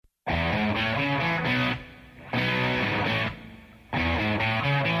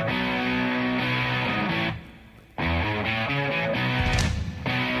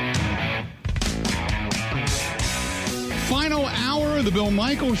hour of the Bill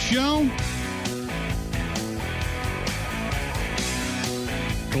Michaels Show.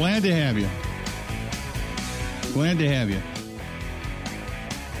 Glad to have you. Glad to have you.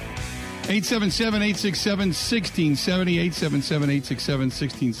 877-867-1670,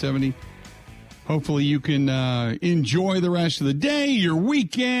 877-867-1670. Hopefully you can enjoy the rest of the day, your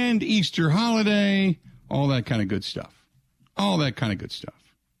weekend, Easter holiday, all that kind of good stuff. All that kind of good stuff.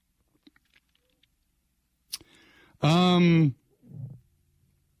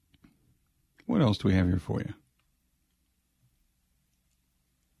 What else do we have here for you?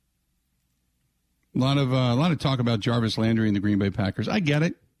 A lot of talk about Jarvis Landry and the Green Bay Packers. I get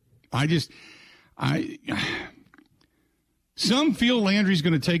it. Some feel Landry's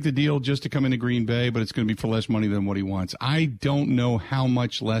going to take the deal just to come into Green Bay, but it's going to be for less money than what he wants. I don't know how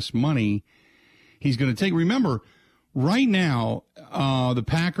much less money he's going to take. Remember, right now, the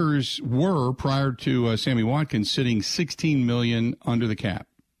Packers were, prior to Sammy Watkins, sitting $16 million under the cap.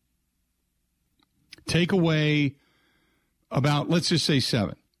 Take away about, let's just say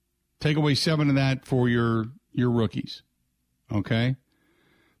 7. Take away 7 of that for your rookies. Okay?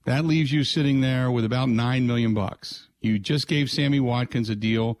 That leaves you sitting there with about $9 million. You just gave Sammy Watkins a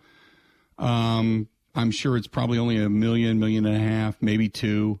deal. I'm sure it's probably only $1 million, $1.5 million, maybe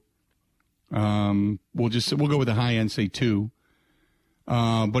 2. We'll go with the high end, say 2.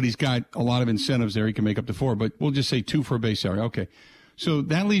 But he's got a lot of incentives there. He can make up to 4, but we'll just say 2 for a base salary. Okay. So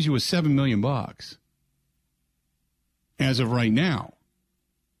that leaves you with $7 million as of right now.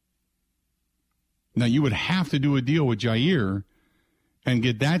 Now, you would have to do a deal with Jair and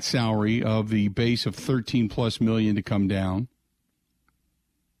get that salary of the base of $13+ million to come down,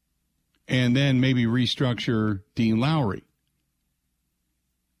 and then maybe restructure Dean Lowry.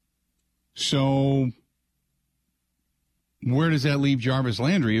 So where does that leave Jarvis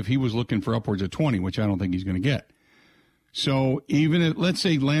Landry if he was looking for upwards of 20, which I don't think he's going to get? So even if, let's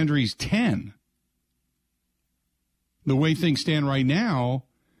say Landry's 10, the way things stand right now,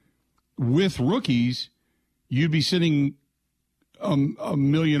 with rookies, you'd be sitting $1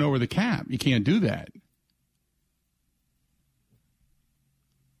 million over the cap. You can't do that.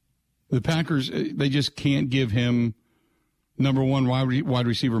 The Packers, they just can't give him number one wide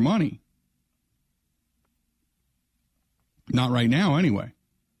receiver money. Not right now, anyway.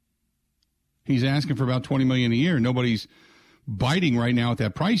 He's asking for about $20 million a year. Nobody's biting right now at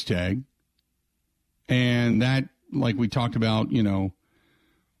that price tag. And that, like we talked about, the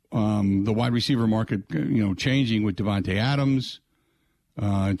wide receiver market, changing with Devontae Adams,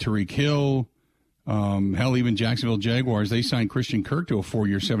 Tyreek Hill, hell, even Jacksonville Jaguars. They signed Christian Kirk to a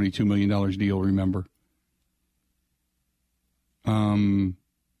 4-year, $72 million deal, remember? But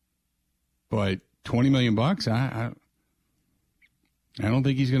 $20 million, I don't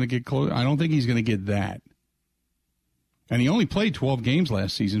think he's going to get close. I don't think he's going to get that. And he only played 12 games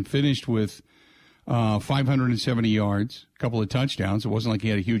last season, finished with 570 yards, a couple of touchdowns. It wasn't like he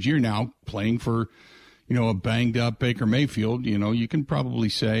had a huge year. Now, playing for, a banged-up Baker Mayfield, you can probably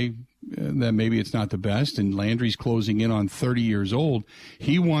say that maybe it's not the best, and Landry's closing in on 30 years old.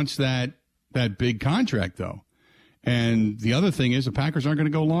 He wants that big contract, though. And the other thing is the Packers aren't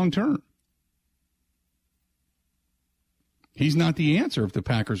going to go long-term. He's not the answer if the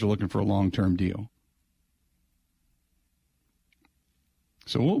Packers are looking for a long-term deal.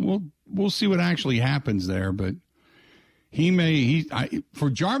 So we'll see what actually happens there, but for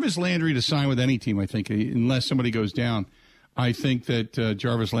Jarvis Landry to sign with any team, I think, unless somebody goes down, I think that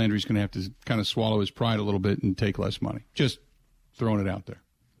Jarvis Landry's going to have to kind of swallow his pride a little bit and take less money. Just throwing it out there.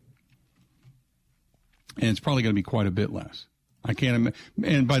 And it's probably going to be quite a bit less. I can't imagine,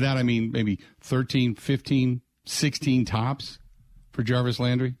 and by that I mean maybe 13, 15, 16 tops for Jarvis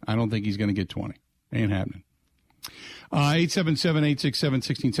Landry. I don't think he's going to get 20. Ain't happening.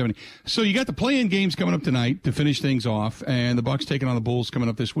 877-867-1670. So you got the play-in games coming up tonight to finish things off, and the Bucs taking on the Bulls coming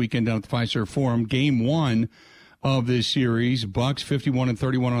up this weekend down at the Fiserv Forum. Game 1 of this series. Bucs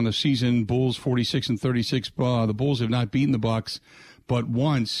 51-31 on the season. Bulls 46-36. The Bulls have not beaten the Bucs but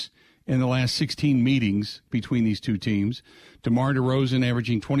once in the last 16 meetings between these two teams. DeMar DeRozan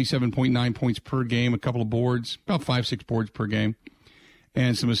averaging 27.9 points per game, a couple of boards, about 5-6 boards per game,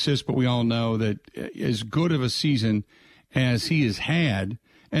 and some assists. But we all know that as good of a season as he has had,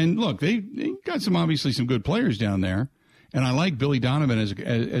 and look, they got obviously some good players down there, and I like Billy Donovan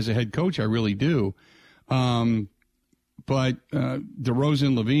as a head coach, I really do. But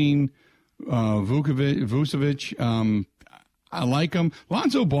DeRozan, Levine, Vucevic, I like him.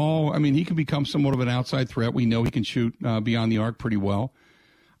 Lonzo Ball, I mean, he can become somewhat of an outside threat. We know he can shoot beyond the arc pretty well.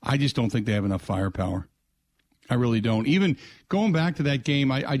 I just don't think they have enough firepower. I really don't. Even going back to that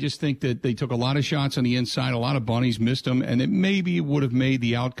game, I just think that they took a lot of shots on the inside, a lot of bunnies, missed them, and it maybe would have made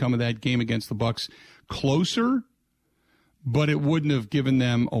the outcome of that game against the Bucs closer, but it wouldn't have given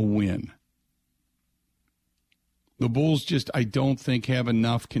them a win. The Bulls just, I don't think, have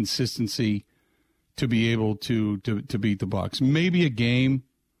enough consistency to be able to beat the Bucs. Maybe a game,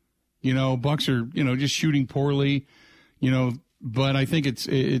 Bucs are, just shooting poorly, but I think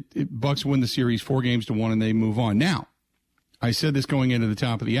Bucs win the series 4-1 and they move on. Now, I said this going into the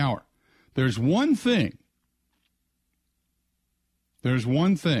top of the hour. There's one thing that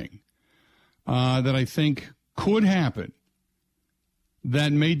I think could happen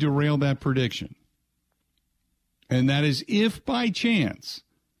that may derail that prediction. And that is if by chance,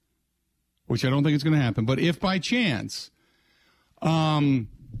 which I don't think it's going to happen, but if by chance,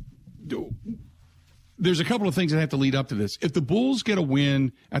 there's a couple of things that have to lead up to this. If the Bulls get a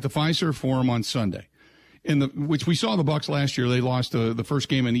win at the Fiserv Forum on Sunday, which we saw the Bucs last year, they lost the first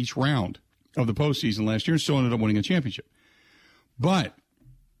game in each round of the postseason last year and still ended up winning a championship. But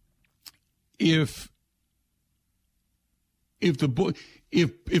if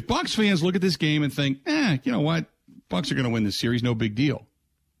Bucs fans look at this game and think, you know what, Bucs are going to win this series, no big deal,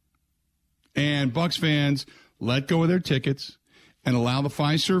 and Bucs fans let go of their tickets and allow the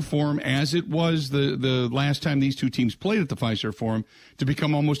Fiserv Forum, as it was the last time these two teams played at the Fiserv Forum, to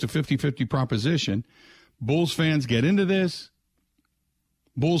become almost a 50-50 proposition. Bulls fans get into this.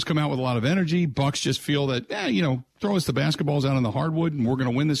 Bulls come out with a lot of energy. Bucs just feel that, throw us the basketballs out on the hardwood and we're going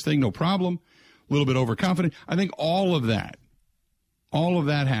to win this thing, no problem. A little bit overconfident. I think all of that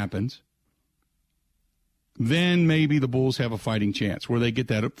happens. Then maybe the Bulls have a fighting chance where they get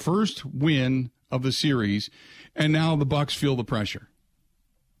that first win of the series, and now the Bucs feel the pressure.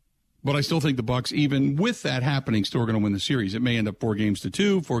 But I still think the Bucs, even with that happening, still are going to win the series. It may end up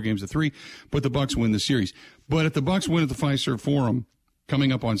 4-2, 4-3, but the Bucs win the series. But if the Bucs win at the Fiserv Forum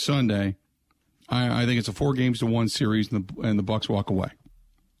coming up on Sunday, I think it's a 4-1 series, and the Bucs walk away.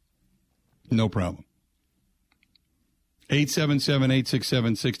 No problem.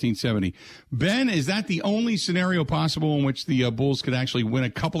 877-867-1670. Ben, is that the only scenario possible in which the Bulls could actually win a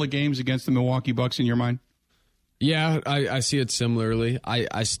couple of games against the Milwaukee Bucks in your mind? Yeah, I see it similarly.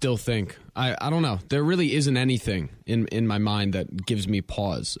 I still think, I don't know, there really isn't anything in my mind that gives me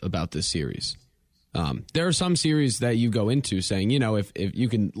pause about this series. There are some series that you go into saying, if you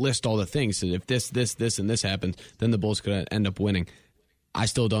can list all the things, and if this, and this happens, then the Bulls could end up winning. I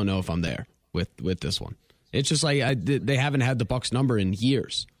still don't know if I'm there with this one. It's just like they haven't had the Bucs number in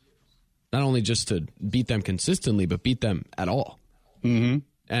years. Not only just to beat them consistently, but beat them at all. Mm-hmm.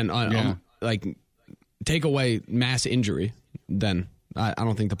 And take away mass injury, then I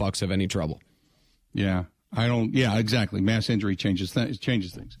don't think the Bucs have any trouble. Yeah, I don't. Yeah, exactly. Mass injury changes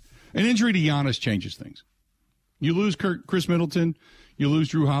things. An injury to Giannis changes things. You lose Chris Middleton, you lose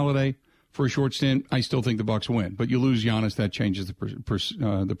Drew Holiday for a short stint. I still think the Bucs win, but you lose Giannis, that changes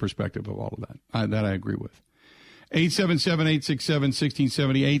the perspective of all of that. That I agree with.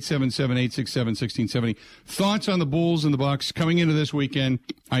 877-867-1670, 877-867-1670. Thoughts on the Bulls and the Bucs coming into this weekend?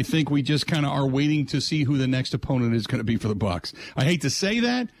 I think we just kind of are waiting to see who the next opponent is going to be for the Bucs. I hate to say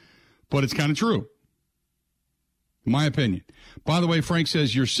that, but it's kind of true. My opinion. By the way, Frank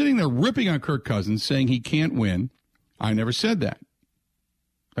says, you're sitting there ripping on Kirk Cousins, saying he can't win. I never said that.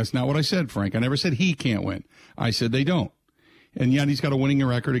 That's not what I said, Frank. I never said he can't win. I said they don't. And yet he's got a winning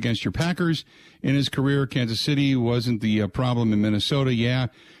record against your Packers in his career. Kansas City wasn't the problem in Minnesota. Yeah,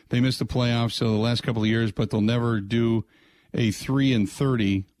 they missed the playoffs the last couple of years, but they'll never do a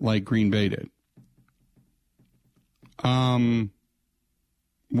 3-30 like Green Bay did. What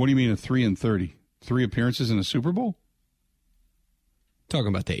do you mean a 3-30? 3 appearances in a Super Bowl? Talking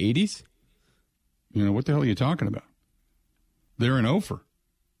about the 80s? What the hell are you talking about? They're an offer.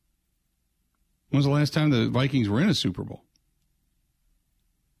 When's the last time the Vikings were in a Super Bowl?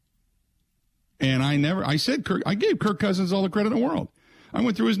 And I gave Kirk Cousins all the credit in the world. I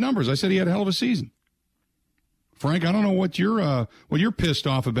went through his numbers. I said he had a hell of a season. Frank, I don't know what you're pissed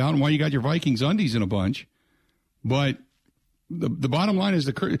off about and why you got your Vikings undies in a bunch, but the bottom line is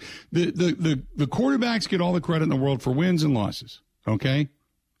the quarterbacks get all the credit in the world for wins and losses. Okay,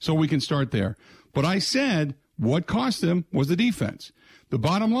 so we can start there. But I said what cost them was the defense. The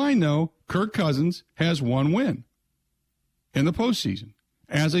bottom line, though, Kirk Cousins has 1 win in the postseason.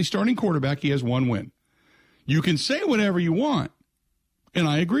 As a starting quarterback, he has 1 win. You can say whatever you want, and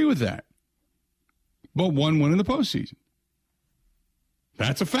I agree with that. But 1 win in the postseason.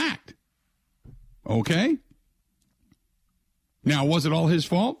 That's a fact. Okay? Now, was it all his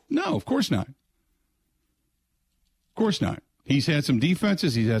fault? No, of course not. Of course not. He's had some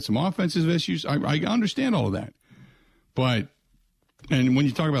defenses. He's had some offensive issues. I understand all of that. But, and when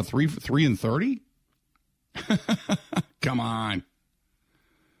you talk about 3-30, come on.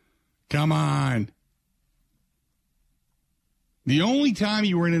 Come on. The only time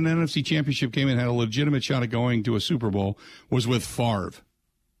you were in an NFC Championship game and had a legitimate shot at going to a Super Bowl was with Favre.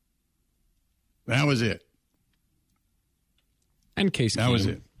 That was it. And Case Keenum. That was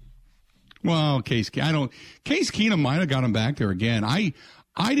it. Well, Case Keenum might have got him back there again. I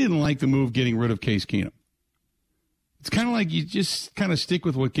didn't like the move getting rid of Case Keenum. It's kind of like you just kind of stick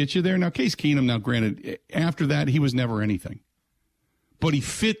with what gets you there. Now, Case Keenum, now granted, after that, he was never anything. But he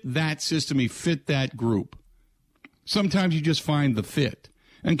fit that system. He fit that group. Sometimes you just find the fit.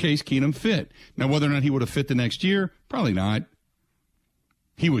 And Case Keenum fit. Now, whether or not he would have fit the next year, probably not.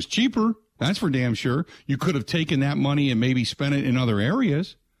 He was cheaper. That's for damn sure. You could have taken that money and maybe spent it in other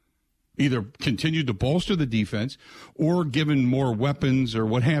areas. Either continued to bolster the defense or given more weapons or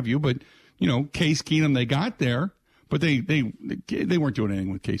what have you. But, you know, Case Keenum, they got there. But they weren't doing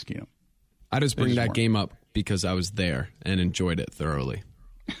anything with Case Keenum. I just bring that game up because I was there and enjoyed it thoroughly.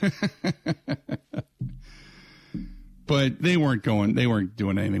 But they weren't doing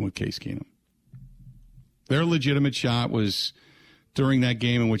anything with Case Keenum. Their legitimate shot was during that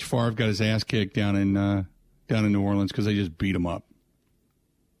game in which Favre got his ass kicked down in New Orleans because they just beat him up.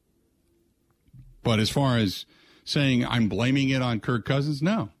 But as far as saying I'm blaming it on Kirk Cousins,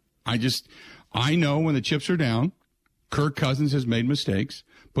 no. I know when the chips are down, Kirk Cousins has made mistakes,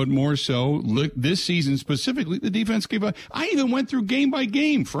 but more so this season specifically, the defense gave up. I even went through game by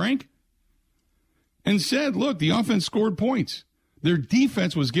game, Frank, and said, look, the offense scored points. Their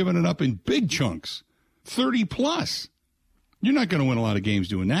defense was giving it up in big chunks, 30 plus. You're not going to win a lot of games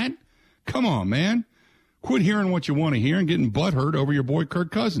doing that. Come on, man. Quit hearing what you want to hear and getting butthurt over your boy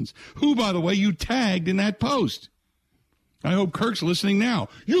Kirk Cousins, who, by the way, you tagged in that post. I hope Kirk's listening now.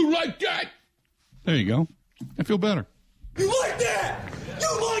 You like that? There you go. I feel better. You like that?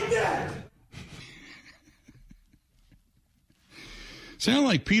 You like that? Sound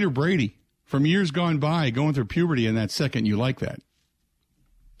like Peter Brady from years gone by going through puberty in that second. You like that?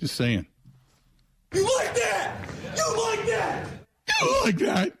 Just saying. You like that? You like that? You like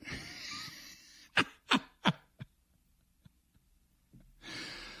that?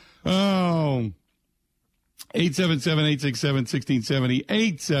 Oh. 877-867-1670,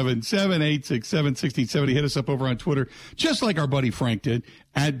 877-867-1670. Hit us up over on Twitter, just like our buddy Frank did,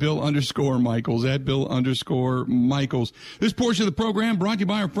 at Bill_Michaels, at Bill_Michaels. This portion of the program brought to you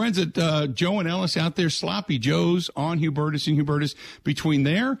by our friends at Joe and Ellis out there, Sloppy Joe's on Hubertus and Hubertus. Between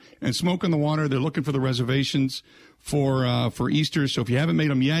there and Smoke on the Water, they're looking for the reservations for Easter. So if you haven't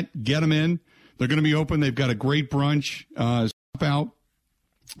made them yet, get them in. They're going to be open. They've got a great brunch. Stop out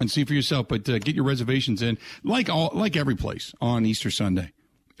and see for yourself, but get your reservations in, like every place on Easter Sunday.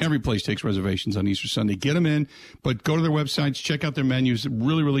 Every place takes reservations on Easter Sunday. Get them in, but go to their websites, check out their menus.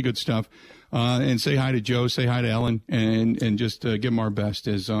 Really, really good stuff. And say hi to Joe, say hi to Ellen, and just give them our best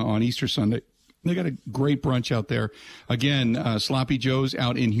as on Easter Sunday. They got a great brunch out there. Again, Sloppy Joe's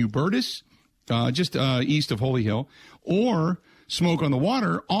out in Hubertus, just east of Holy Hill, or Smoke on the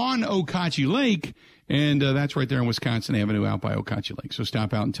Water on Okauchee Lake. And that's right there on Wisconsin Avenue out by Okauchee Lake. So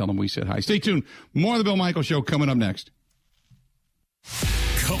stop out and tell them we said hi. Stay tuned. More of the Bill Michaels Show coming up next.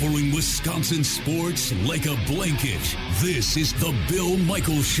 Covering Wisconsin sports like a blanket. This is the Bill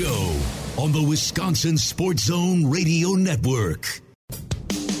Michaels Show on the Wisconsin Sports Zone Radio Network.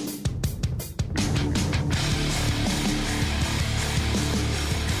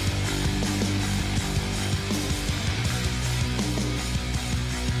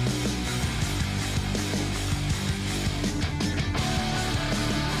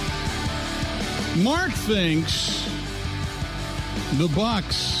 Mark thinks the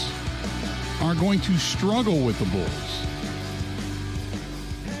Bucs are going to struggle with the Bulls.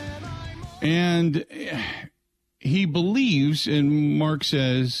 And he believes, and Mark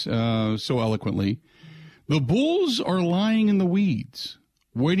says so eloquently, the Bulls are lying in the weeds,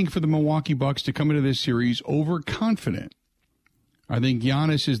 waiting for the Milwaukee Bucks to come into this series overconfident. I think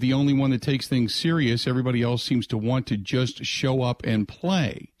Giannis is the only one that takes things serious. Everybody else seems to want to just show up and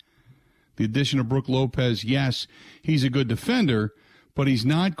play. The addition of Brook Lopez, yes, he's a good defender, but he's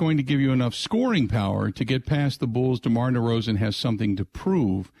not going to give you enough scoring power to get past the Bulls. DeMar DeRozan has something to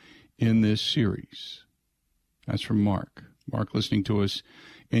prove in this series. That's from Mark. Mark listening to us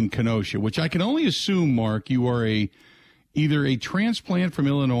in Kenosha, which I can only assume, Mark, you are either a transplant from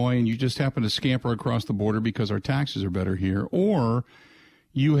Illinois and you just happen to scamper across the border because our taxes are better here, or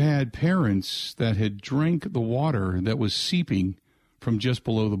you had parents that had drank the water that was seeping from just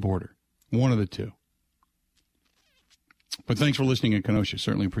below the border. One of the two. But thanks for listening in Kenosha.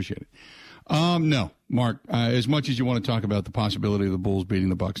 Certainly appreciate it. No, Mark. As much as you want to talk about the possibility of the Bulls beating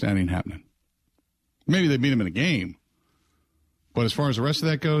the Bucks, that ain't happening. Maybe they beat them in a game. But as far as the rest of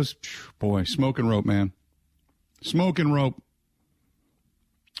that goes, boy, smoke and rope, man. Smoke and rope.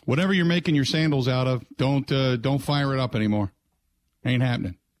 Whatever you're making your sandals out of, don't fire it up anymore. Ain't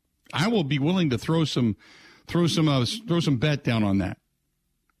happening. I will be willing to throw some bet down on that.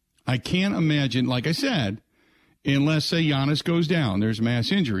 I can't imagine, like I said, unless say Giannis goes down, there's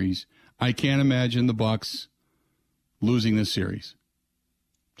mass injuries. I can't imagine the Bucks losing this series.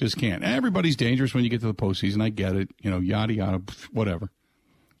 Just can't. Everybody's dangerous when you get to the postseason. I get it. Yada yada, whatever.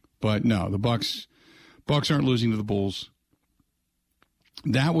 But no, the Bucks aren't losing to the Bulls.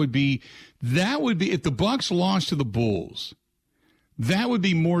 That would be if the Bucks lost to the Bulls, that would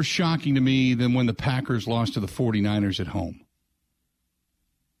be more shocking to me than when the Packers lost to the 49ers at home.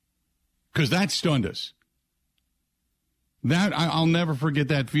 Because that stunned us. I'll never forget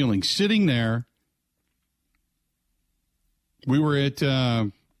that feeling. Sitting there, we were at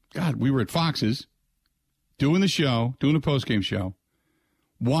Fox's, doing the postgame show,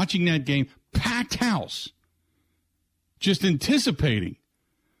 watching that game, packed house, just anticipating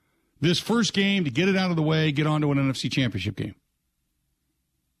this first game to get it out of the way, get on to an NFC Championship game.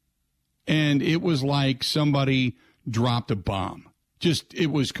 And it was like somebody dropped a bomb.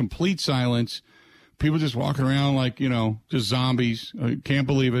 It was complete silence. People just walking around like, just zombies. I can't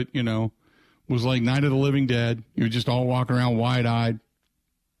believe it, It was like Night of the Living Dead. You were just all walking around wide-eyed.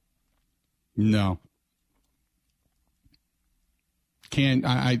 No. I can't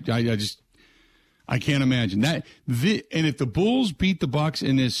imagine that. And if the Bulls beat the Bucks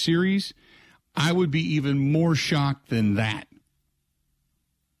in this series, I would be even more shocked than that.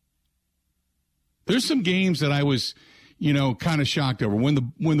 There's some games that I was, kind of shocked over. When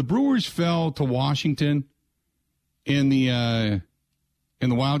the Brewers fell to Washington in the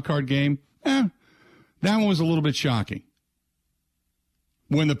wild card game, that one was a little bit shocking.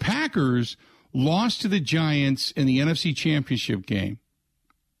 When the Packers lost to the Giants in the NFC Championship game,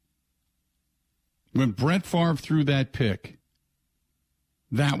 when Brett Favre threw that pick,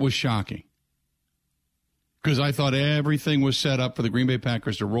 that was shocking. Because I thought everything was set up for the Green Bay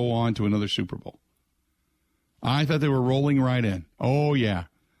Packers to roll on to another Super Bowl. I thought they were rolling right in. Oh, yeah.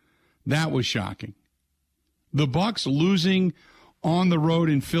 That was shocking. The Bucks losing on the road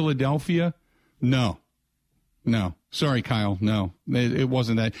in Philadelphia? No. Sorry, Kyle. No, it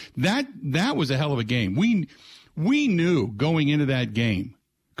wasn't that. That was a hell of a game. We knew going into that game,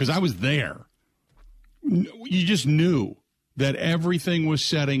 because I was there. You just knew that everything was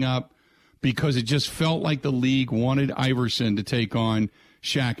setting up because it just felt like the league wanted Iverson to take on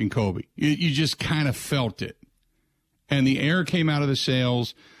Shaq and Kobe. You just kind of felt it. And the air came out of the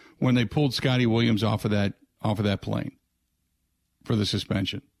sails when they pulled Scotty Williams off of that plane for the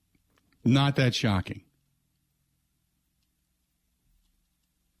suspension. Not that shocking.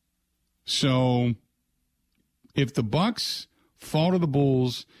 So if the Bucks fall to the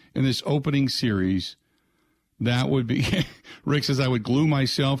Bulls in this opening series, that would be, Rick says, I would glue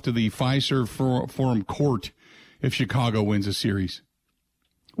myself to the Fiserv Forum court if Chicago wins a series.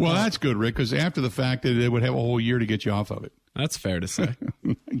 Well, that's good, Rick, because after the fact, they would have a whole year to get you off of it. That's fair to say.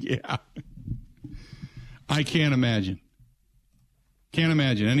 Yeah. I can't imagine. Can't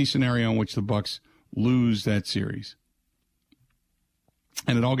imagine any scenario in which the Bucks lose that series.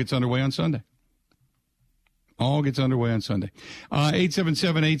 And it all gets underway on Sunday.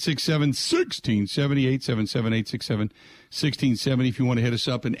 877-867-1670, 877-867-1670. If you want to hit us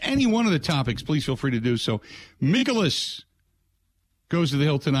up in any one of the topics, please feel free to do so. Mikolas goes to the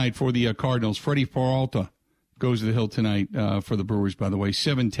Hill tonight for the Cardinals. Freddie Peralta goes to the Hill tonight for the Brewers, by the way.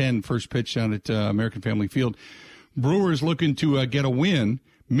 7:10 first pitch down at American Family Field. Brewers looking to get a win.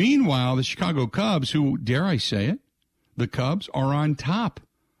 Meanwhile, the Chicago Cubs, who, dare I say it, the Cubs are on top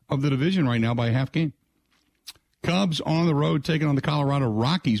of the division right now by a half game. Cubs on the road taking on the Colorado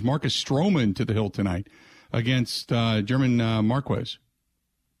Rockies. Marcus Stroman to the Hill tonight against German Marquez.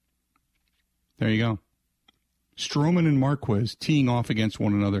 There you go. Stroman and Marquez teeing off against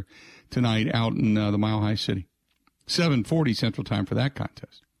one another tonight out in the Mile High City. 7:40 Central Time for that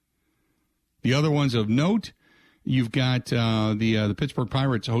contest. The other ones of note, you've got the Pittsburgh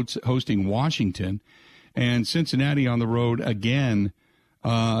Pirates hosting Washington, and Cincinnati on the road again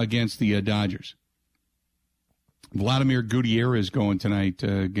against the Dodgers. Vladimir Gutierrez going tonight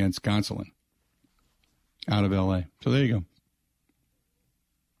against Gonsolin out of L.A. So there you go.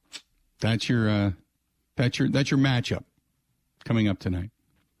 That's your matchup coming up tonight.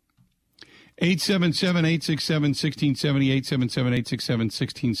 877-867-1670,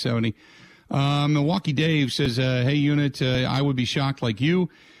 877-867-1670. Milwaukee Dave says, hey, Unit, I would be shocked like you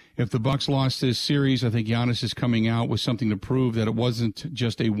If the Bucks lost this series, I think Giannis is coming out with something to prove that it wasn't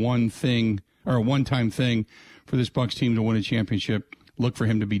just a one-time thing for this Bucks team to win a championship. Look for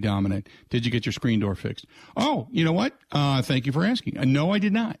him to be dominant. Did you get your screen door fixed? Oh, you know what? Thank you for asking. No, I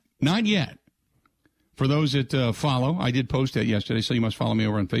did not. Not yet. For those that follow, I did post that yesterday, so you must follow me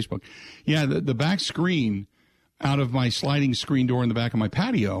over on Facebook. Yeah, the back screen out of my sliding screen door in the back of my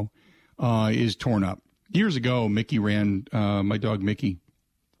patio is torn up. Years ago, Mickey my dog Mickey,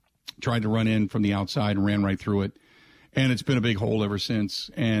 tried to run in from the outside and ran right through it. And it's been a big hole ever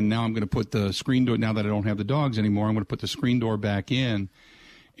since. And now I'm going to put the screen door, now that I don't have the dogs anymore, I'm going to put the screen door back in.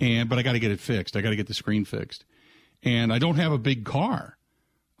 But I got to get it fixed. I got to get the screen fixed. And I don't have a big car.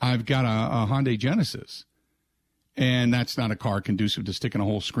 I've got a Hyundai Genesis. And that's not a car conducive to sticking a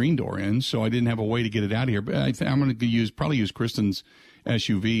whole screen door in. So I didn't have a way to get it out of here. But I'm going to probably use Kristen's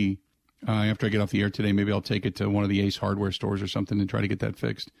SUV after I get off the air today. Maybe I'll take it to one of the Ace Hardware stores or something and try to get that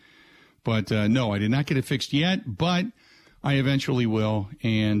fixed. But no, I did not get it fixed yet, but I eventually will,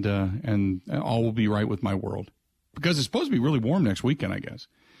 and all will be right with my world. Because it's supposed to be really warm next weekend, I guess.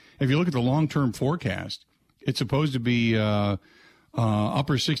 If you look at the long-term forecast, it's supposed to be upper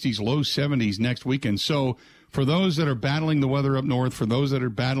 60s, low 70s next weekend. So for those that are battling the weather up north, for those that are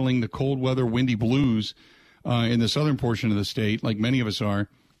battling the cold weather, windy blues in the southern portion of the state, like many of us are,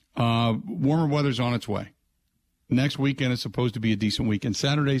 warmer weather's on its way. Next weekend is supposed to be a decent weekend.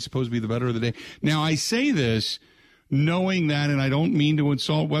 Saturday is supposed to be the better of the day. Now, I say this knowing that, and I don't mean to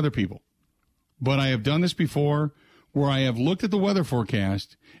insult weather people, but I have done this before where I have looked at the weather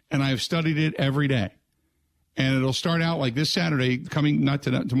forecast and I have studied it every day. And it'll start out like this Saturday, coming not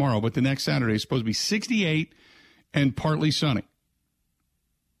tomorrow, but the next Saturday is supposed to be 68 and partly sunny.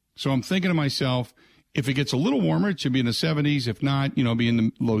 So I'm thinking to myself, if it gets a little warmer, it should be in the 70s. If not, be in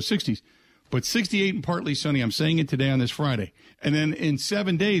the low 60s. But 68 and partly sunny, I'm saying it today on this Friday. And then in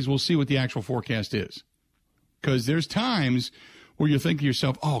 7 days, we'll see what the actual forecast is. Because there's times where you think to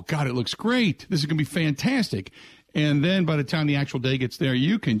yourself, oh, God, it looks great. This is going to be fantastic. And then by the time the actual day gets there,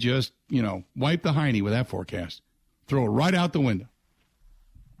 you can just, wipe the hiney with that forecast. Throw it right out the window.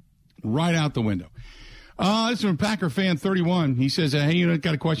 Right out the window. This is from Packer Fan 31. He says, hey,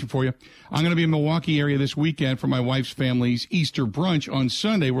 got a question for you. I'm going to be in the Milwaukee area this weekend for my wife's family's Easter brunch on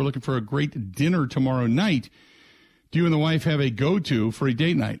Sunday. We're looking for a great dinner tomorrow night. Do you and the wife have a go-to for a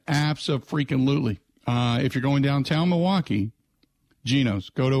date night? Abso-freaking-lutely. If you're going downtown Milwaukee, Gino's.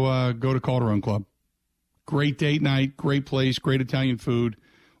 Go to Calderon Club. Great date night, great place, great Italian food.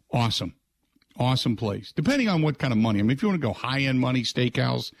 Awesome. Awesome place. Depending on what kind of money. I mean, if you want to go high-end money,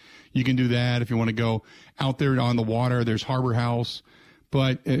 steakhouse, you can do that. If you want to go out there on the water, there's Harbor House.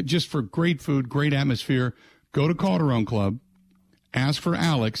 But just for great food, great atmosphere, go to Calderon Club. Ask for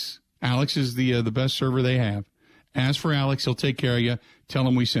Alex. Alex is the best server they have. Ask for Alex. He'll take care of you. Tell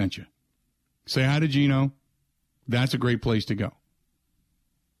him we sent you. Say hi to Gino. That's a great place to go.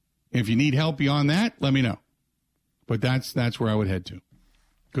 If you need help beyond that, let me know. But that's where I would head to.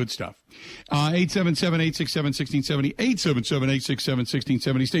 Good stuff. 877-867-1670.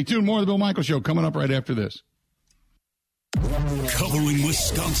 877-867-1670. Stay tuned. More of the Bill Michaels Show coming up right after this. Covering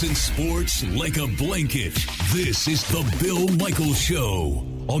Wisconsin sports like a blanket. This is the Bill Michaels Show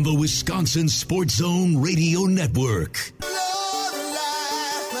on the Wisconsin Sports Zone Radio Network.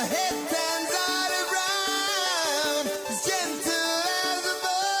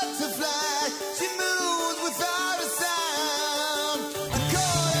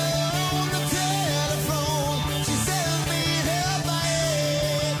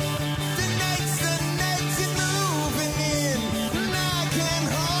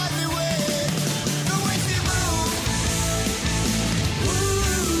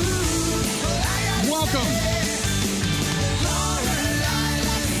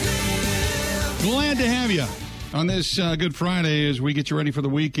 Glad to have you on this Good Friday as we get you ready for the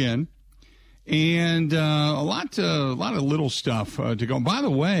weekend. And a lot of little stuff to go. By the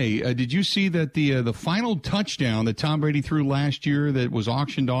way, did you see that the final touchdown that Tom Brady threw last year that was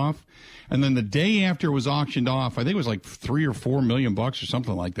auctioned off? And then the day after it was auctioned off, I think it was like $3 or $4 million or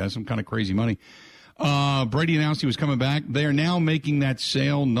something like that, some kind of crazy money. Brady announced he was coming back. They are now making that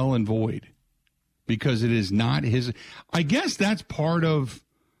sale null and void because it is not his. I guess that's part of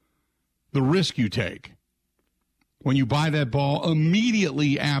the risk you take when you buy that ball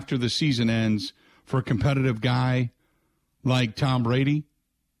immediately after the season ends for a competitive guy like Tom Brady.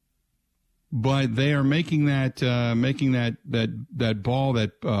 But they are making that ball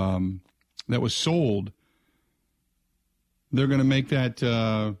that was sold. They're going to make that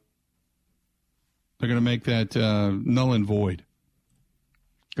null and void.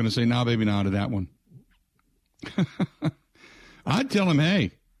 Going to say, nah, baby, nah to that one. I'd tell him,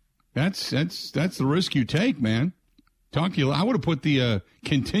 hey, That's the risk you take, man. Talk to you. I would have put the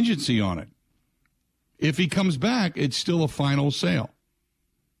contingency on it. If he comes back, it's still a final sale.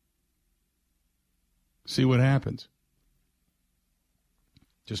 See what happens.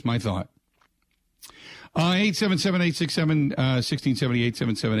 Just my thought. 877-867-1670,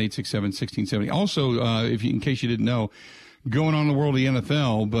 877-867-1670. Also, in case you didn't know, going on in the world of the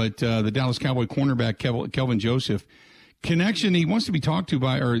NFL, but the Dallas Cowboy cornerback Kelvin Joseph, connection, he wants to be talked to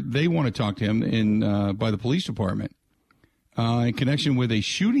by, or they want to talk to him by the police department in connection with a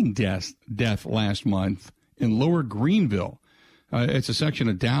shooting death last month in Lower Greenville. It's a section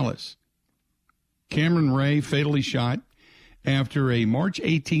of Dallas. Cameron Ray fatally shot after a March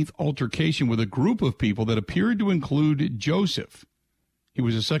 18th altercation with a group of people that appeared to include Joseph. He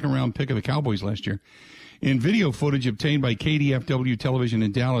was a second-round pick of the Cowboys last year. In video footage obtained by KDFW television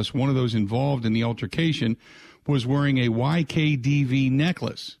in Dallas, one of those involved in the altercation was wearing a YKDV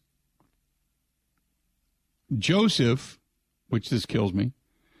necklace. Joseph, which this kills me,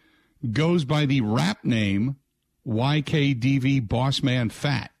 goes by the rap name YKDV Bossman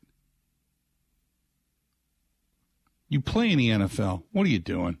Fat. You play in the NFL. What are you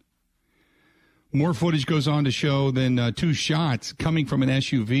doing? More footage goes on to show then two shots coming from an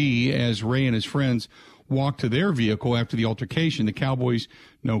SUV as Ray and his friends walked to their vehicle after the altercation. The Cowboys,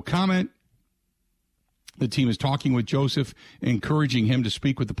 no comment. The team is talking with Joseph, encouraging him to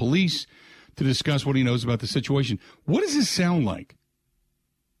speak with the police to discuss what he knows about the situation. What does this sound like?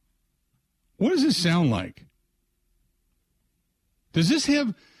 What does this sound like? Does this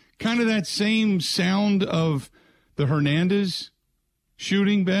have kind of that same sound of the Hernandez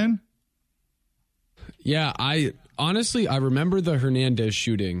shooting, Ben? Yeah, I remember the Hernandez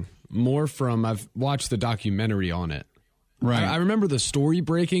shooting more from, I've watched the documentary on it. Right. I remember the story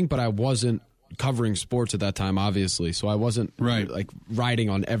breaking, but I wasn't covering sports at that time, obviously, so I wasn't like riding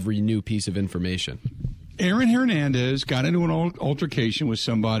on every new piece of information. Aaron Hernandez got into an altercation with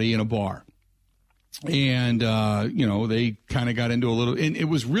somebody in a bar. And, they kind of got into a little, and it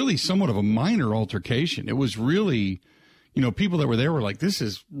was really somewhat of a minor altercation. It was really, people that were there were like, this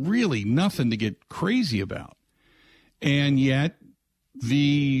is really nothing to get crazy about. And yet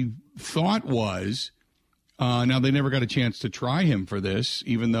the thought was, now they never got a chance to try him for this,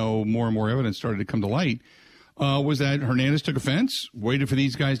 even though more and more evidence started to come to light, was that Hernandez took offense, waited for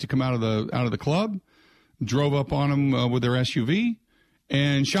these guys to come out of the club, drove up on him with their SUV,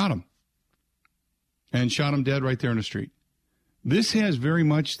 and shot him. And shot him dead right there in the street. This has very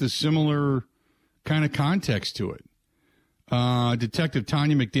much the similar kind of context to it. Detective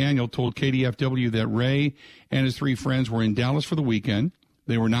Tanya McDaniel told KDFW that Ray and his three friends were in Dallas for the weekend.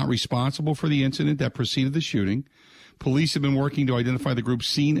 They were not responsible for the incident that preceded the shooting. Police have been working to identify the group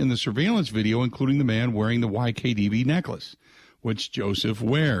seen in the surveillance video, including the man wearing the YKDB necklace, which Joseph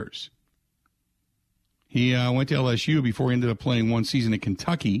wears. He went to LSU before he ended up playing one season at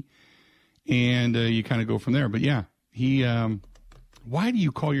Kentucky. And you kind of go from there. But, yeah, he why do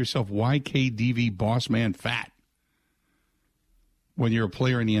you call yourself YKDV Bossman Fat when you're a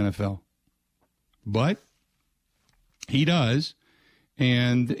player in the NFL? But he does.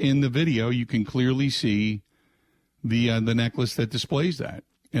 And in the video, you can clearly see the necklace that displays that.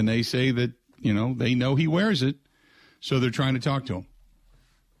 And they say that, they know he wears it, so they're trying to talk to him.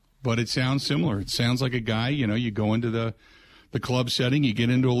 But it sounds similar. It sounds like a guy, you go into the club setting, you get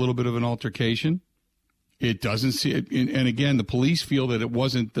into a little bit of an altercation. It doesn't see it. And again, the police feel that it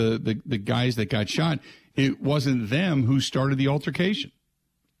wasn't the guys that got shot. It wasn't them who started the altercation.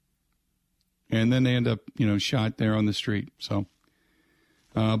 And then they end up, shot there on the street. So,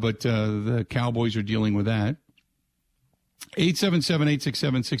 but the Cowboys are dealing with that.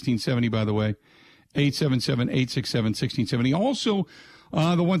 877-867-1670, by the way. 877-867-1670. Also,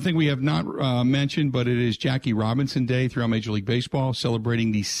 the one thing we have not mentioned, but it is Jackie Robinson Day throughout Major League Baseball,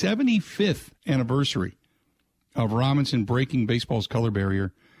 celebrating the 75th anniversary of Robinson breaking baseball's color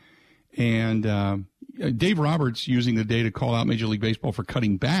barrier. And Dave Roberts using the day to call out Major League Baseball for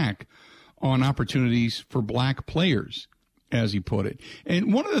cutting back on opportunities for black players, as he put it.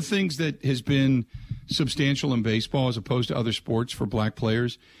 And one of the things that has been substantial in baseball as opposed to other sports for black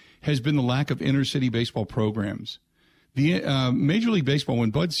players has been the lack of inner-city baseball programs. The Major League Baseball,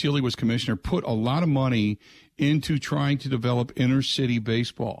 when Bud Selig was commissioner, put a lot of money into trying to develop inner-city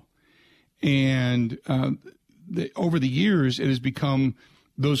baseball. And over the years, it has become,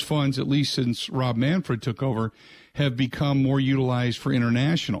 those funds, at least since Rob Manfred took over, have become more utilized for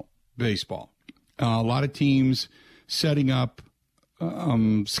international baseball. A lot of teams setting up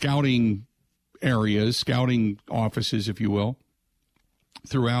scouting areas, scouting offices, if you will,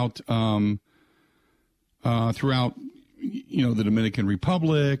 throughout the Dominican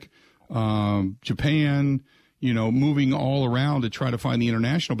Republic, Japan, moving all around to try to find the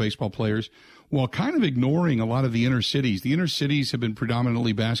international baseball players, while kind of ignoring a lot of the inner cities. The inner cities have been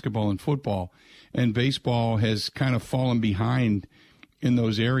predominantly basketball and football, and baseball has kind of fallen behind in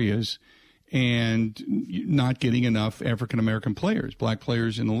those areas and not getting enough African-American players, black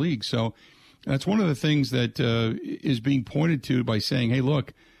players in the league. So that's one of the things that is being pointed to by saying, hey,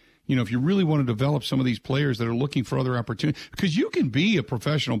 look, if you really want to develop some of these players that are looking for other opportunities, because you can be a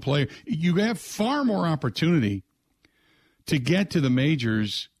professional player, you have far more opportunity to get to the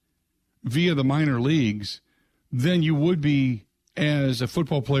majors via the minor leagues than you would be as a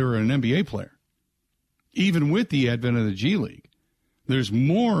football player or an NBA player. Even with the advent of the G League, there's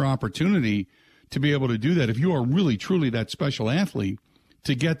more opportunity to be able to do that if you are really, truly that special athlete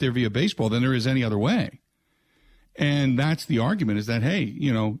to get there via baseball than there is any other way. And that's the argument, is that, hey,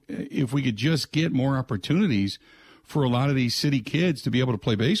 if we could just get more opportunities for a lot of these city kids to be able to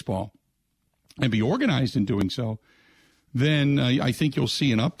play baseball and be organized in doing so, then I think you'll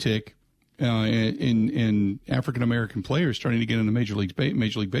see an uptick in African-American players starting to get into Major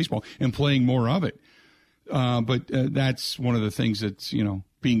League Baseball and playing more of it. But that's one of the things that's,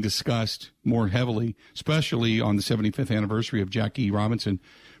 being discussed more heavily, especially on the 75th anniversary of Jackie Robinson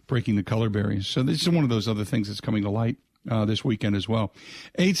breaking the color barriers. So this is one of those other things that's coming to light this weekend as well.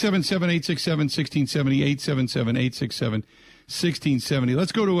 877-867-1670, 877-867-1670.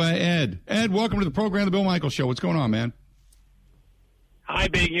 Let's go to Ed. Ed, welcome to the program, The Bill Michaels Show. What's going on, man? Hi,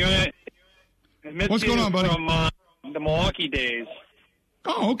 Big Unit. What's going on, buddy? From the Milwaukee days.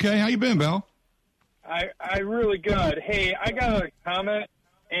 Oh, okay. How you been, Bill? I really good. Hey, I got a comment,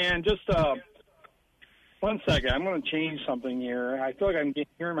 and just 1 second. I'm going to change something here. I feel like I'm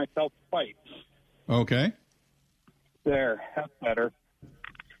hearing myself twice. Okay. There, that's better.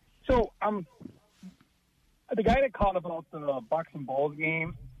 So, the guy that called about the Bucks and Bulls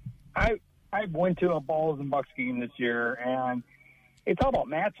game, I went to a Bulls and Bucks game this year, and it's all about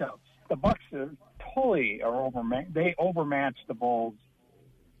matchups. The Bucks are totally they overmatched the Bulls,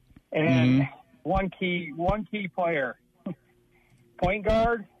 and one key player, point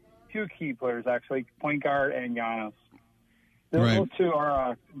guard, two key players actually, point guard and Giannis. Those two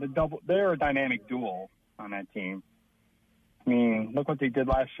are they're a dynamic duo on that team. I mean, look what they did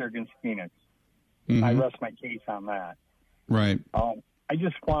last year against Phoenix. I rest my case on that. Right. I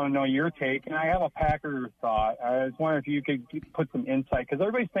just want to know your take, and I have a Packer thought. I was wondering if you could put some insight, because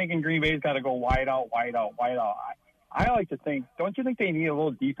everybody's thinking Green Bay's got to go wide out. I like to think, don't you think they need a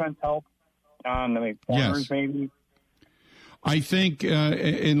little defense help on the corners maybe? I think,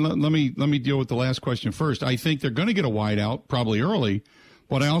 and let me deal with the last question first. I think they're going to get a wide out probably early,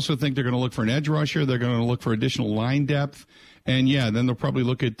 but I also think they're going to look for an edge rusher. They're going to look for additional line depth. And then they'll probably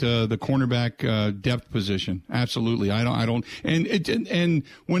look at the cornerback depth position. Absolutely, I don't. And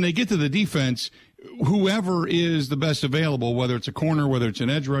when they get to the defense, whoever is the best available, whether it's a corner, whether it's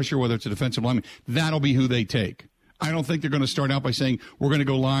an edge rusher, whether it's a defensive lineman, that'll be who they take. I don't think they're going to start out by saying we're going to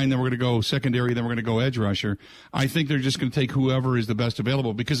go line, then we're going to go secondary, then we're going to go edge rusher. I think they're just going to take whoever is the best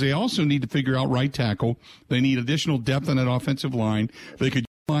available, because they also need to figure out right tackle. They need additional depth on that offensive line. They could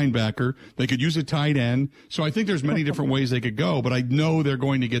linebacker. They could use a tight end. So I think there's many different ways they could go, but I know they're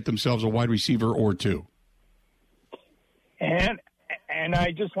going to get themselves a wide receiver or two. And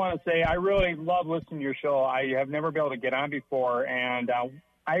I just want to say I really love listening to your show. I have never been able to get on before, and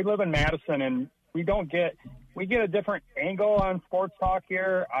I live in Madison, and we get a different angle on sports talk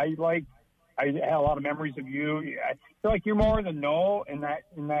here. I had a lot of memories of you. I feel like you're more in the know in that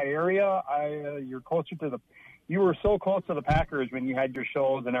area. You're closer to you were so close to the Packers when you had your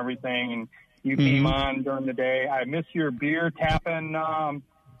shows and everything, and you came on during the day. I miss your beer tapping in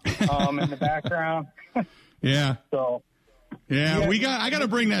the background. Yeah. So. Yeah, I got to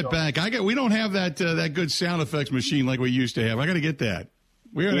bring that back. We don't have that good sound effects machine like we used to have. I got to get that.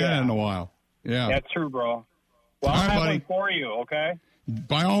 We haven't had that in a while. Yeah. That's true, bro. Well, I'll have one for you, okay?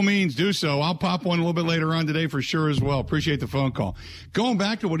 By all means, do so. I'll pop one a little bit later on today for sure as well. Appreciate the phone call. Going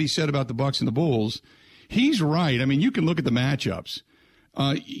back to what he said about the Bucks and the Bulls, he's right. I mean, you can look at the matchups. Who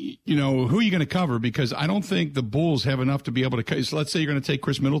are you going to cover? Because I don't think the Bulls have enough to be able to – so let's say you're going to take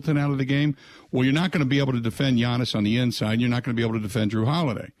Chris Middleton out of the game. Well, you're not going to be able to defend Giannis on the inside. You're not going to be able to defend Drew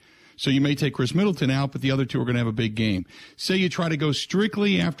Holiday. So you may take Chris Middleton out, but the other two are going to have a big game. Say you try to go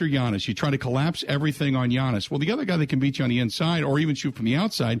strictly after Giannis. You try to collapse everything on Giannis. Well, the other guy that can beat you on the inside or even shoot from the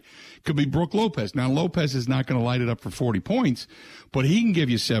outside could be Brook Lopez. Now, Lopez is not going to light it up for 40 points, but he can give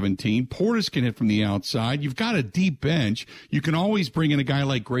you 17. Portis can hit from the outside. You've got a deep bench. You can always bring in a guy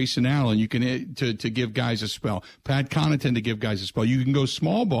like Grayson Allen. You can to give guys a spell. Pat Connaughton to give guys a spell. You can go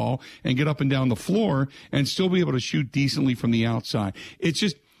small ball and get up and down the floor and still be able to shoot decently from the outside. It's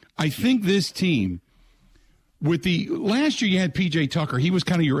just, I think this team, with the last year you had P.J. Tucker, he was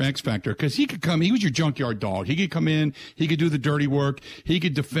kind of your X factor because he could come, he was your junkyard dog. He could come in, he could do the dirty work, he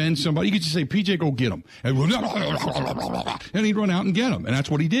could defend somebody. You could just say, P.J., go get him. And he'd run out and get him. And that's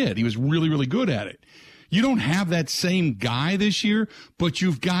what he did. He was really, really good at it. You don't have that same guy this year, but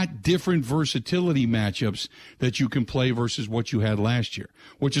you've got different versatility matchups that you can play versus what you had last year,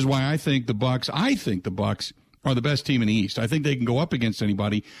 which is why I think the Bucks are the best team in the East. I think they can go up against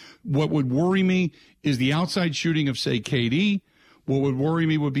anybody. What would worry me is the outside shooting of, say, KD. What would worry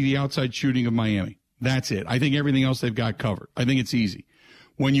me would be the outside shooting of Miami. That's it. I think everything else they've got covered. I think it's easy.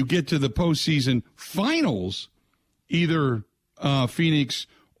 When you get to the postseason finals, either Phoenix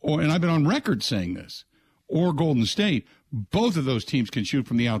and I've been on record saying this, or Golden State, both of those teams can shoot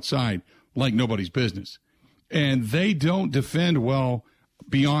from the outside like nobody's business. And they don't defend well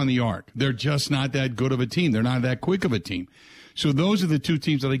beyond the arc. They're just not that good of a team. They're not that quick of a team. So those are the two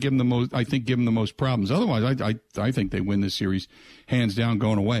teams that I give them the most problems. Otherwise, I think they win this series hands down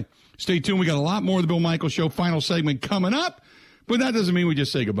going away. Stay tuned. We got a lot more of the Bill Michaels Show final segment coming up, but that doesn't mean we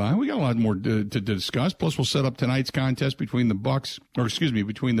just say goodbye. We got a lot more to discuss. Plus, we'll set up tonight's contest between the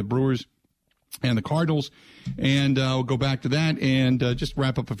Brewers and the Cardinals, and we'll go back to that and just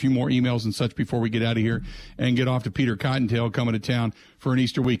wrap up a few more emails and such before we get out of here and get off to Peter Cottontail coming to town for an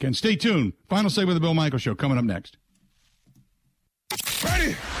Easter weekend. Stay tuned. Final segment of the Bill Michaels Show coming up next.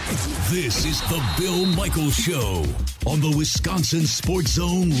 Ready? This is the Bill Michaels Show on the Wisconsin Sports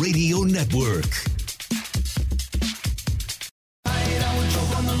Zone Radio Network.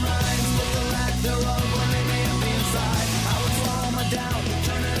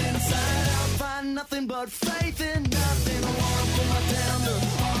 Nothing but faith in nothing. I wanna put my tender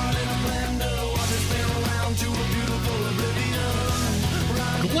heart in a blender. Watch it spin around to a beautiful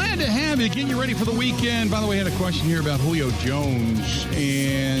oblivion. Glad to have you. Getting you ready for the weekend. By the way, I had a question here about Julio Jones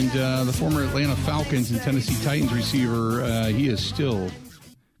and the former Atlanta Falcons and Tennessee Titans receiver. He is still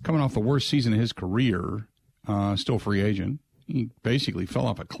coming off the worst season of his career. Still free agent. He basically fell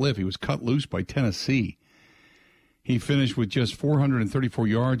off a cliff. He was cut loose by Tennessee. He finished with just 434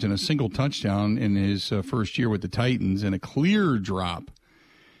 yards and a single touchdown in his first year with the Titans, and a clear drop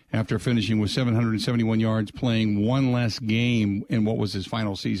after finishing with 771 yards, playing one less game in what was his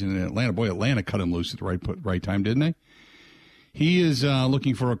final season in Atlanta. Boy, Atlanta cut him loose at the right time, didn't they? He is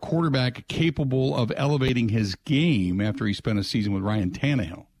looking for a quarterback capable of elevating his game after he spent a season with Ryan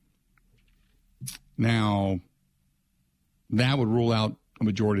Tannehill. Now, that would rule out a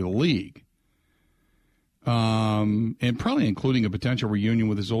majority of the league. And probably including a potential reunion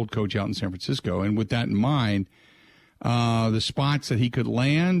with his old coach out in San Francisco. And with that in mind, the spots that he could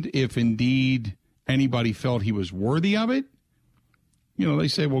land, if indeed anybody felt he was worthy of it, they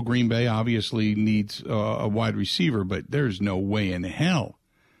say, well, Green Bay obviously needs a wide receiver, but there's no way in hell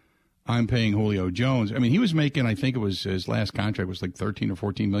I'm paying Julio Jones. I mean, he was making, I think it was his last contract was like 13 or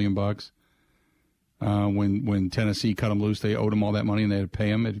 14 million bucks. When Tennessee cut him loose, they owed him all that money and they had to pay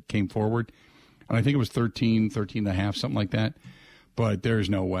him. It came forward. And I think it was 13 and a half, something like that. But there's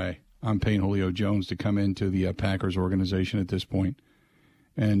no way I'm paying Julio Jones to come into the Packers organization at this point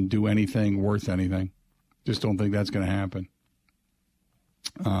and do anything worth anything. Just don't think that's going to happen.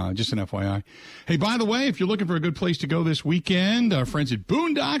 Just an FYI. Hey, by the way, if you're looking for a good place to go this weekend, our friends at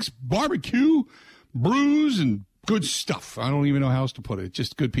Boondocks Barbecue, Brews, and good stuff. I don't even know how else to put it.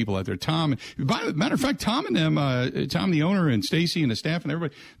 Just good people out there. Tom, matter of fact, Tom and them, Tom, the owner, and Stacy and the staff and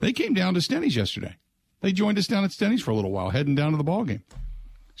everybody, they came down to Stenny's yesterday. They joined us down at Stenny's for a little while, heading down to the ball game.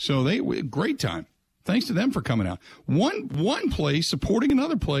 So great time. Thanks to them for coming out. One place supporting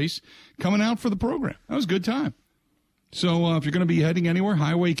another place coming out for the program. That was a good time. So if you're going to be heading anywhere,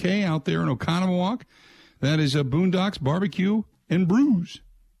 Highway K out there in Oconomowoc, that is Boondocks Barbecue and Brews.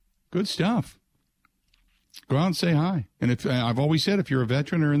 Good stuff. Go out and say hi. And if I've always said, if you're a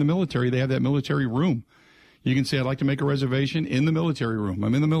veteran or in the military, they have that military room. You can say, I'd like to make a reservation in the military room.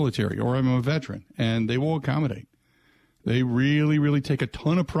 I'm in the military, or I'm a veteran, and they will accommodate. They really, really take a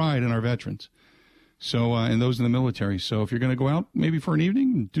ton of pride in our veterans. So, and those in the military. So if you're going to go out maybe for an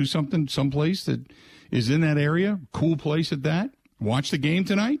evening and do something someplace that is in that area, cool place at that, watch the game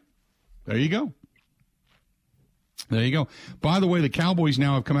tonight, there you go. There you go. By the way, the Cowboys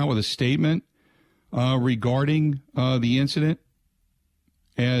now have come out with a statement regarding the incident,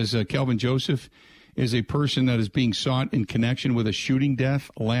 as Kelvin Joseph is a person that is being sought in connection with a shooting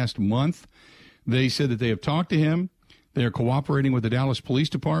death last month. They said that they have talked to him. They're cooperating with the Dallas Police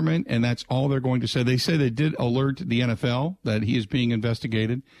Department, and that's all they're going to say. They say they did alert the NFL that he is being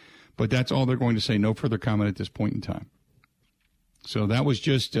investigated, but that's all they're going to say. No further comment at this point in time. So that was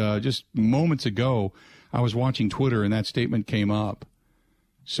just moments ago. I was watching Twitter, and that statement came up.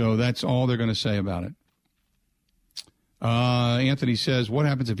 So that's all they're going to say about it. Anthony says, what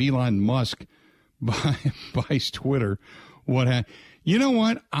happens if Elon Musk buys Twitter? You know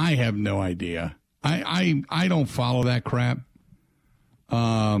what? I have no idea. I don't follow that crap.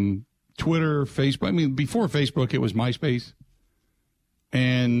 Twitter, Facebook. I mean, before Facebook, it was MySpace.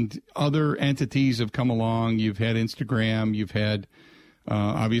 And other entities have come along. You've had Instagram. You've had,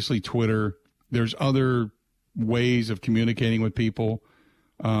 obviously, Twitter. There's other ways of communicating with people.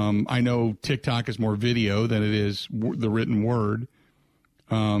 I know TikTok is more video than it is the written word.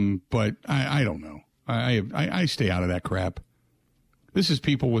 But I don't know. I stay out of that crap. This is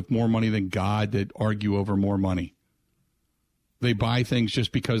people with more money than God that argue over more money. They buy things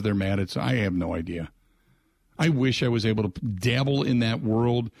just because they're mad at. I have no idea. I wish I was able to dabble in that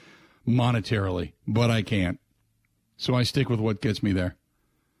world monetarily, but I can't. So I stick with what gets me there.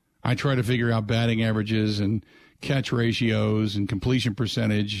 I try to figure out batting averages and catch ratios and completion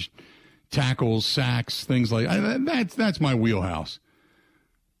percentage, tackles, sacks, things like that. That's my wheelhouse.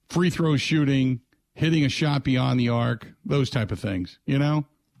 Free throw shooting, hitting a shot beyond the arc, those type of things, you know?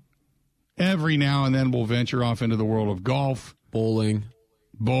 Every now and then we'll venture off into the world of golf. Bowling,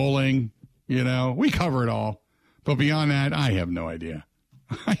 you know? We cover it all. But beyond that, I have no idea.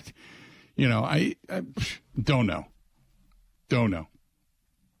 I don't know. Don't know.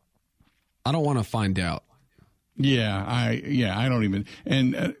 I don't want to find out. Yeah, I don't even.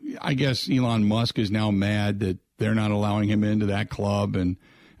 And I guess Elon Musk is now mad that they're not allowing him into that club, and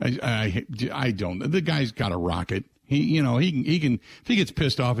I don't. The guy's got a rocket. He can. If he gets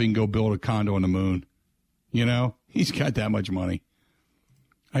pissed off, he can go build a condo on the moon. You know, he's got that much money.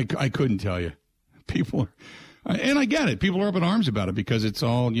 I couldn't tell you. People are, and I get it. People are up in arms about it because it's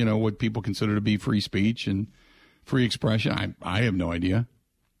all, you know, what people consider to be free speech and free expression. I have no idea.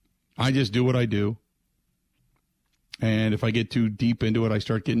 I just do what I do. And if I get too deep into it, I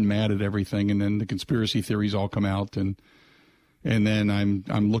start getting mad at everything, and then the conspiracy theories all come out, and then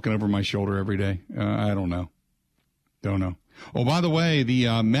I'm looking over my shoulder every day. I don't know. Oh, by the way,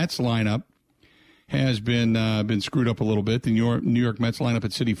 the Mets lineup has been screwed up a little bit. The New York Mets lineup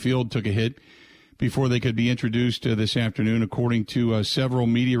at Citi Field took a hit before they could be introduced this afternoon, according to several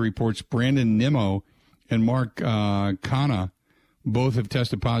media reports. Brandon Nimmo and Mark Canha both have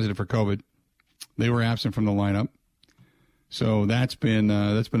tested positive for COVID. They were absent from the lineup. So that's been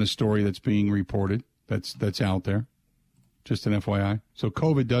a story that's being reported. That's out there. Just an FYI. So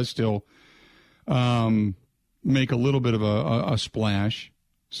COVID does still make a little bit of a splash,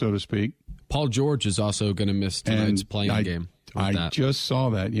 so to speak. Paul George is also going to miss tonight's playing game. I just saw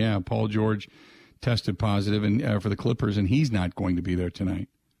that. Yeah, Paul George tested positive and for the Clippers, and he's not going to be there tonight.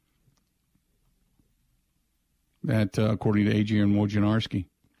 That according to Adrian Wojnarowski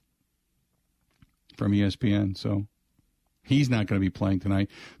from ESPN. So he's not going to be playing tonight.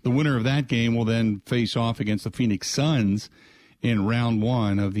 The winner of that game will then face off against the Phoenix Suns in round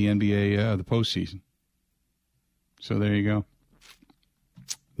 1 of the NBA, the postseason. So there you go.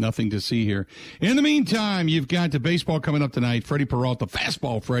 Nothing to see here. In the meantime, you've got the baseball coming up tonight. Freddie Peralta,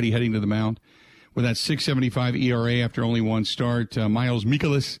 fastball Freddie, heading to the mound with that 6.75 ERA after only one start. Miles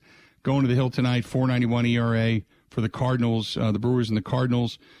Mikolas going to the hill tonight, 4.91 ERA for the Cardinals, the Brewers and the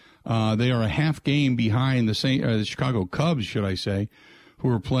Cardinals. They are a half game behind the Chicago Cubs, should I say, who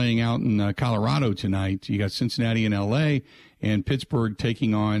are playing out in Colorado tonight. You got Cincinnati and L.A. and Pittsburgh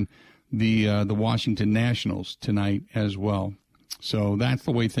taking on the Washington Nationals tonight as well. So that's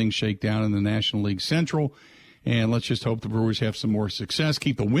the way things shake down in the National League Central. And let's just hope the Brewers have some more success,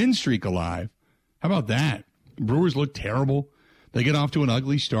 keep the win streak alive. How about that? Brewers look terrible. They get off to an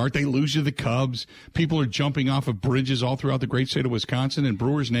ugly start. They lose to the Cubs. People are jumping off of bridges all throughout the great state of Wisconsin and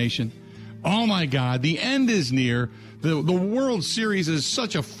Brewers Nation. Oh, my God. The end is near. The World Series is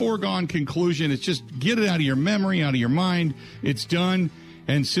such a foregone conclusion. It's just get it out of your memory, out of your mind. It's done.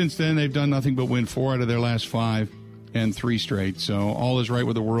 And since then, they've done nothing but win 4 out of their last 5 and 3 straight. So all is right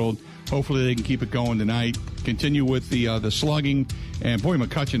with the world. Hopefully they can keep it going tonight. Continue with the slugging. And, boy,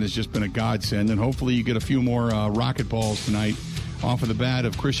 McCutchen has just been a godsend. And hopefully you get a few more rocket balls tonight off of the bat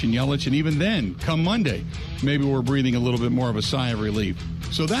of Christian Yelich. And even then, come Monday, maybe we're breathing a little bit more of a sigh of relief.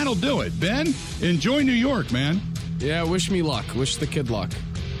 So that'll do it. Ben, enjoy New York, man. Yeah, wish me luck. Wish the kid luck.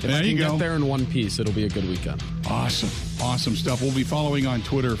 If There I you can go. get there in one piece, it'll be a good weekend. Awesome stuff. We'll be following on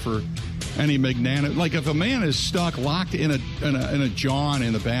Twitter for any magnanimous. Like if a man is stuck locked in a John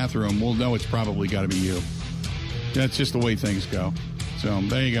in the bathroom, we'll know it's probably got to be you. That's just the way things go. So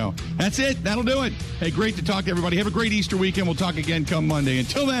there you go. That's it. That'll do it. Hey, great to talk to everybody. Have a great Easter weekend. We'll talk again come Monday.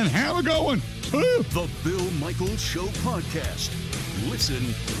 Until then, have a good one. The Bill Michaels Show podcast. Listen,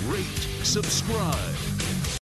 rate, subscribe.